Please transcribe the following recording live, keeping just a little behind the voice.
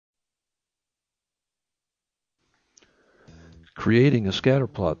Creating a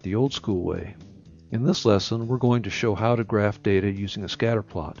scatterplot the old school way. In this lesson, we're going to show how to graph data using a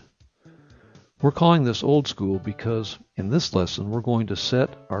scatterplot. We're calling this old school because in this lesson we're going to set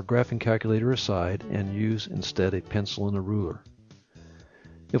our graphing calculator aside and use instead a pencil and a ruler.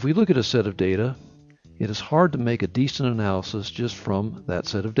 If we look at a set of data, it is hard to make a decent analysis just from that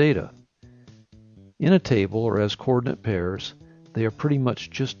set of data. In a table or as coordinate pairs, they are pretty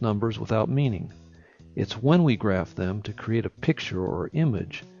much just numbers without meaning. It's when we graph them to create a picture or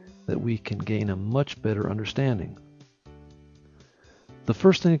image that we can gain a much better understanding. The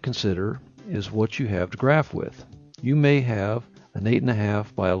first thing to consider is what you have to graph with. You may have an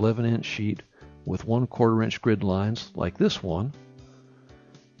 8.5 by 11 inch sheet with 1/4 inch grid lines like this one,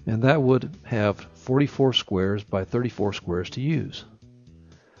 and that would have 44 squares by 34 squares to use.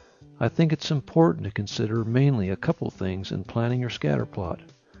 I think it's important to consider mainly a couple things in planning your scatterplot.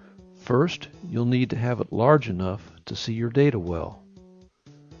 First, you'll need to have it large enough to see your data well.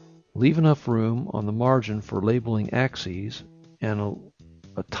 Leave enough room on the margin for labeling axes and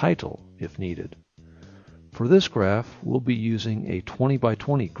a title if needed. For this graph, we'll be using a 20 by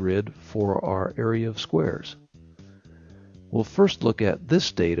 20 grid for our area of squares. We'll first look at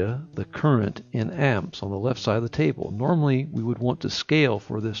this data, the current in amps on the left side of the table. Normally, we would want to scale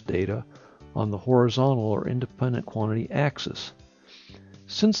for this data on the horizontal or independent quantity axis.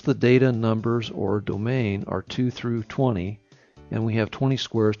 Since the data numbers or domain are 2 through 20 and we have 20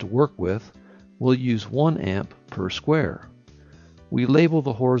 squares to work with, we'll use 1 amp per square. We label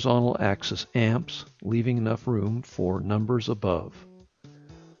the horizontal axis amps, leaving enough room for numbers above.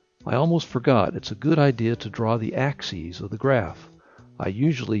 I almost forgot, it's a good idea to draw the axes of the graph. I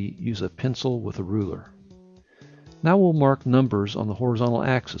usually use a pencil with a ruler. Now we'll mark numbers on the horizontal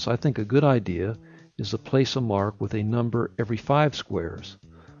axis. I think a good idea is to place a mark with a number every 5 squares,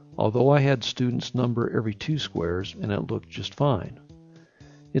 although I had students number every 2 squares and it looked just fine.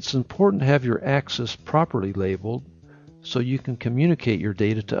 It's important to have your axis properly labeled so you can communicate your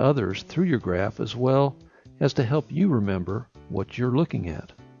data to others through your graph as well as to help you remember what you're looking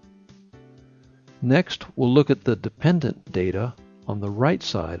at. Next, we'll look at the dependent data on the right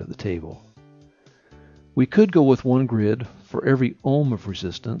side of the table. We could go with 1 grid for every ohm of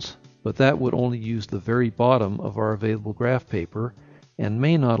resistance, but that would only use the very bottom of our available graph paper and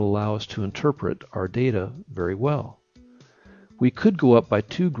may not allow us to interpret our data very well. We could go up by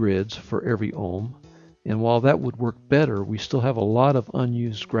 2 grids for every ohm, and while that would work better, we still have a lot of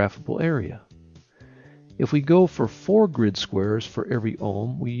unused graphable area. If we go for 4 grid squares for every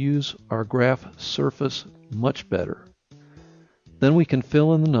ohm, we use our graph surface much better. Then we can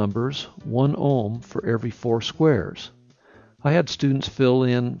fill in the numbers, 1 ohm for every 4 squares. I had students fill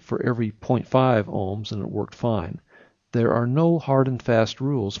in for every 0.5 ohms and it worked fine. There are no hard and fast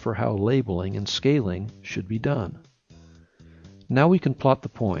rules for how labeling and scaling should be done. Now we can plot the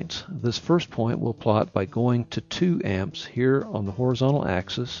points. This first point we'll plot by going to 2 amps here on the horizontal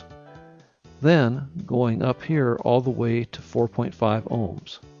axis, then going up here all the way to 4.5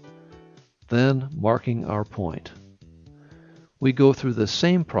 ohms, then marking our point. We go through the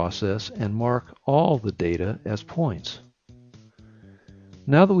same process and mark all the data as points.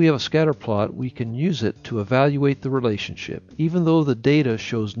 Now that we have a scatter plot, we can use it to evaluate the relationship. Even though the data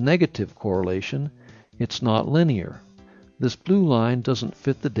shows negative correlation, it's not linear. This blue line doesn't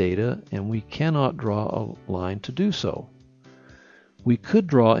fit the data and we cannot draw a line to do so. We could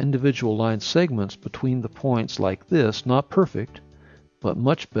draw individual line segments between the points like this, not perfect, but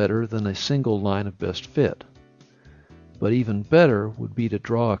much better than a single line of best fit. But even better would be to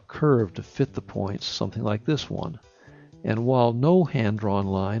draw a curve to fit the points, something like this one. And while no hand-drawn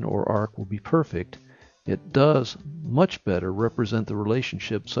line or arc will be perfect, it does much better represent the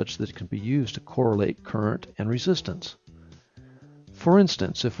relationship such that it can be used to correlate current and resistance. For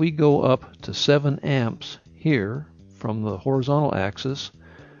instance, if we go up to 7 amps here from the horizontal axis,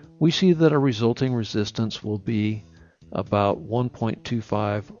 we see that our resulting resistance will be about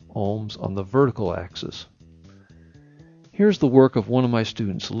 1.25 ohms on the vertical axis. Here's the work of one of my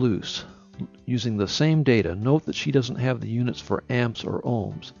students, Luce. Using the same data, note that she doesn't have the units for amps or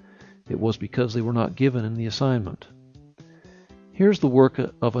ohms. It was because they were not given in the assignment. Here's the work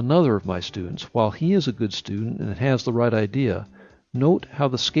of another of my students. While he is a good student and has the right idea, note how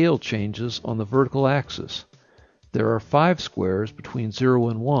the scale changes on the vertical axis. There are 5 squares between 0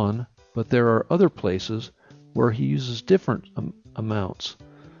 and 1, but there are other places where he uses different amounts,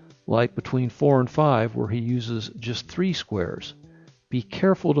 like between 4 and 5 where he uses just 3 squares. Be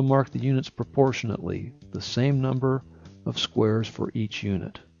careful to mark the units proportionately, the same number of squares for each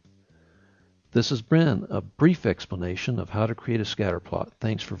unit. This has been a brief explanation of how to create a scatterplot.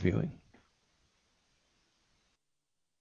 Thanks for viewing.